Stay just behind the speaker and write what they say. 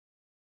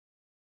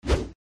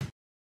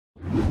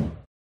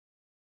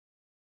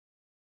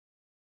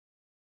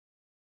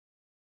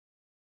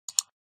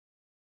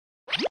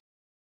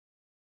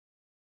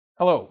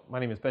Hello, my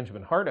name is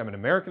Benjamin Hart. I'm an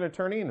American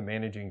attorney and the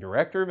Managing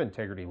Director of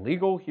Integrity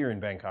Legal here in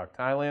Bangkok,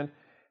 Thailand.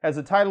 As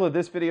the title of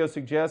this video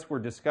suggests, we're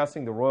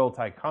discussing the Royal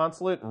Thai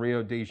Consulate in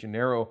Rio de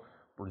Janeiro,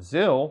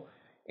 Brazil.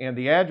 And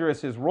the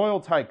address is Royal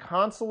Thai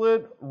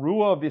Consulate,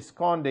 Rua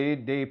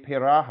Visconde de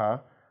Piraha,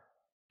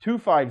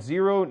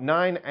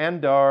 2509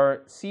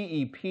 Andar,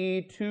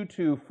 CEP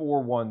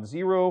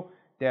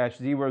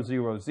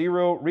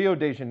 22410-000, Rio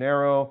de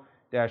Janeiro,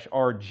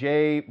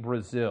 RJ,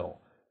 Brazil.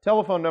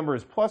 Telephone number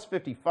is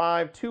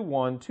 +55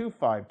 21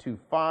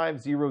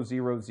 2525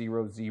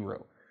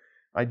 0000.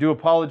 I do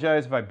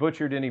apologize if I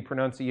butchered any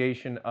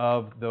pronunciation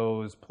of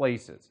those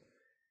places.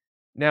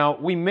 Now,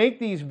 we make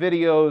these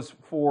videos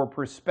for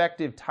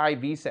prospective Thai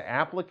visa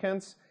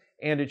applicants,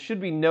 and it should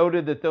be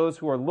noted that those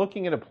who are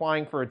looking at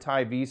applying for a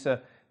Thai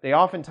visa, they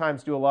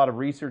oftentimes do a lot of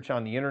research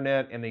on the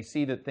internet and they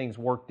see that things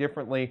work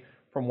differently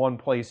from one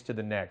place to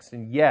the next.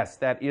 And yes,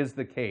 that is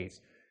the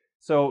case.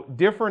 So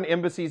different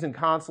embassies and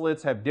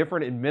consulates have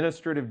different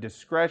administrative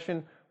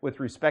discretion with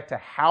respect to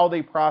how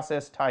they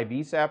process Thai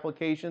visa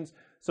applications.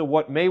 So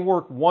what may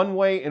work one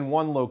way in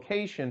one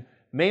location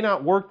may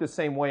not work the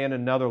same way in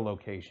another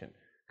location.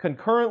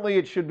 Concurrently,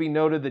 it should be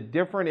noted that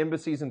different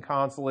embassies and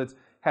consulates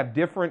have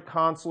different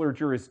consular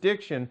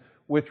jurisdiction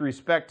with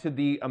respect to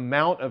the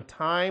amount of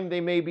time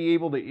they may be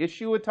able to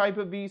issue a type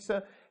of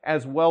visa,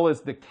 as well as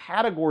the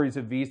categories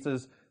of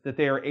visas that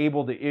they are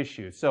able to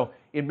issue. So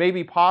it may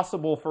be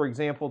possible, for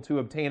example, to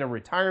obtain a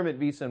retirement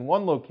visa in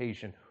one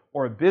location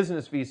or a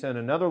business visa in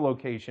another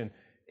location,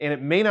 and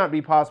it may not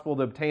be possible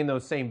to obtain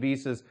those same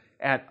visas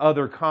at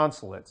other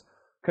consulates.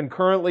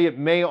 Concurrently, it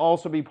may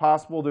also be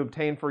possible to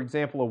obtain, for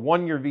example, a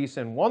one-year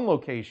visa in one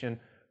location,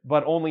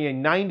 but only a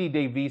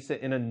 90-day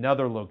visa in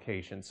another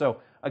location.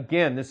 So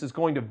again, this is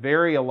going to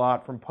vary a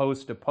lot from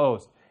post to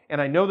post.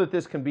 And I know that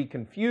this can be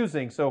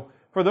confusing, so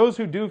for those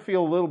who do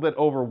feel a little bit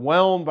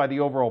overwhelmed by the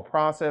overall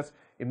process,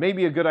 it may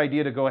be a good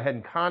idea to go ahead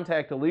and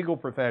contact a legal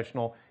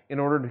professional in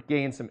order to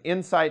gain some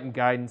insight and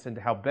guidance into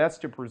how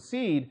best to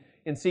proceed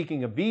in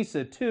seeking a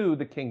visa to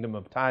the Kingdom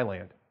of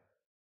Thailand.